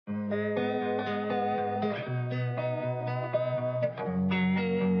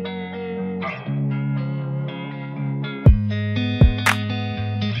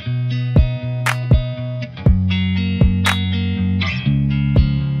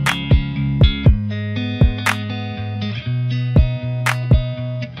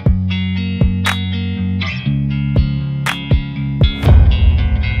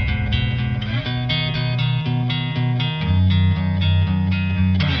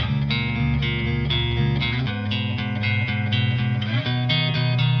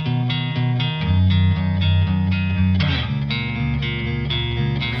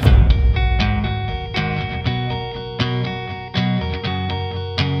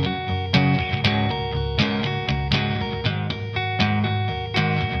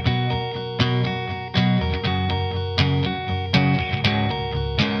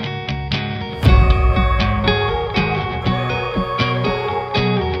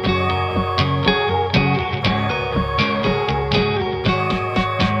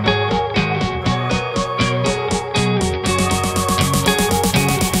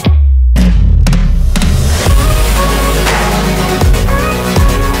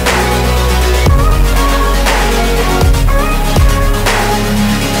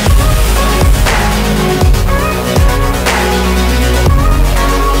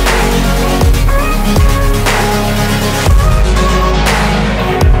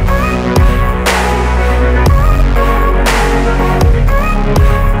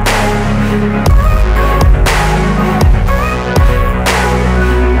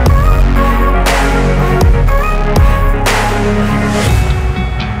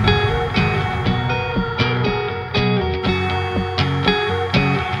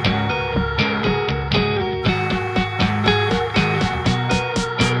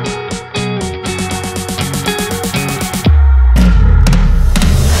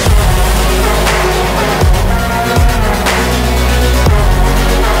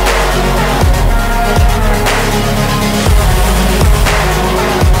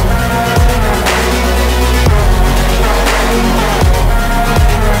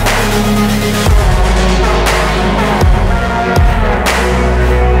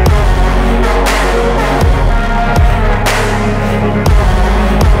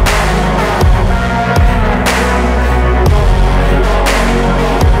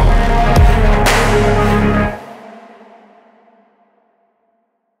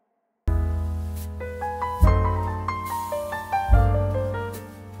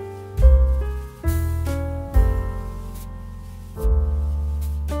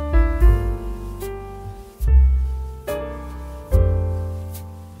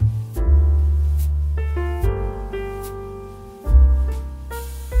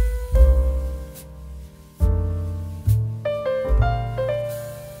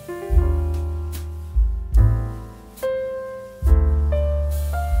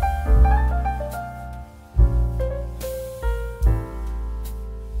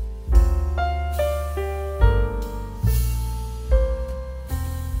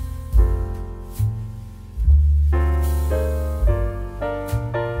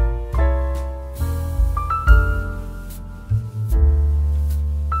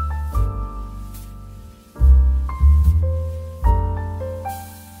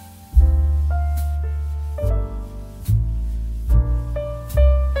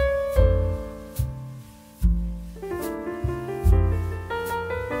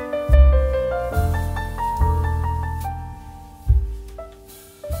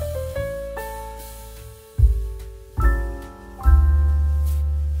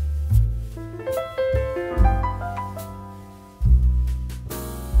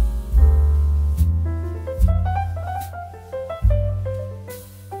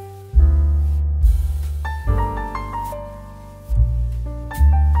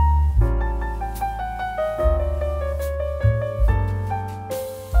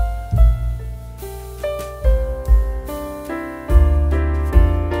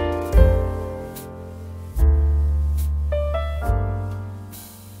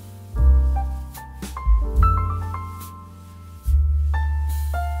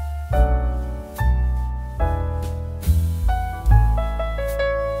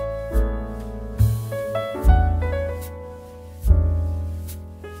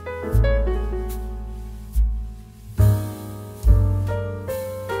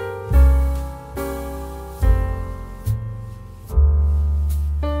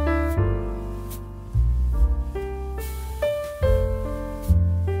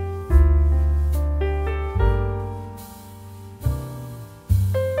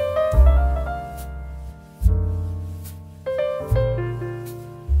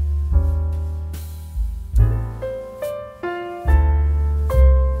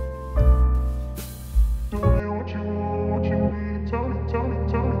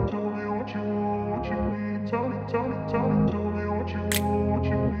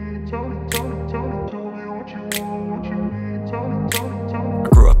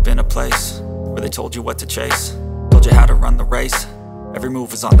place where they told you what to chase, told you how to run the race. Every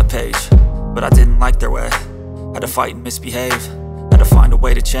move was on the page, but I didn't like their way. Had to fight and misbehave, had to find a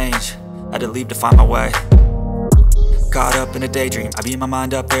way to change, had to leave to find my way. Caught up in a daydream, I beat my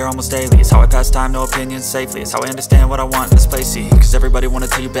mind up there almost daily. It's how I pass time, no opinions safely. It's how I understand what I want in this place, see. Cause everybody wanna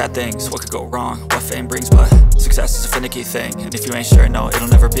tell you bad things, what could go wrong, what fame brings. But success is a finicky thing, and if you ain't sure, no, it'll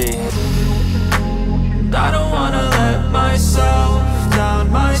never be. I don't wanna let myself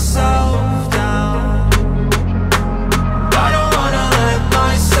down, myself down. I don't wanna let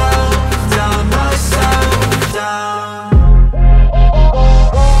myself down, myself down.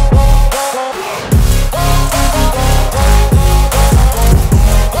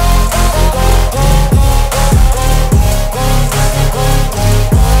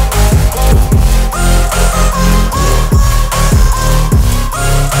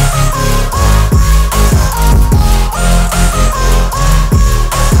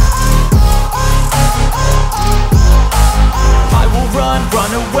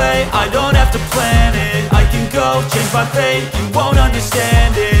 I don't have to plan it, I can go change my fate. You won't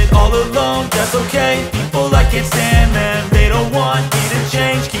understand it, all alone, that's okay. People I can't stand them, they don't want me to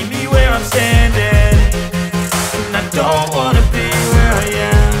change. Keep me where I'm standing, and I don't wanna be where I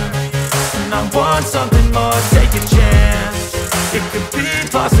am. And I want something more, take a chance. It could be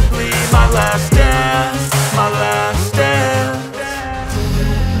possibly my last dance, my last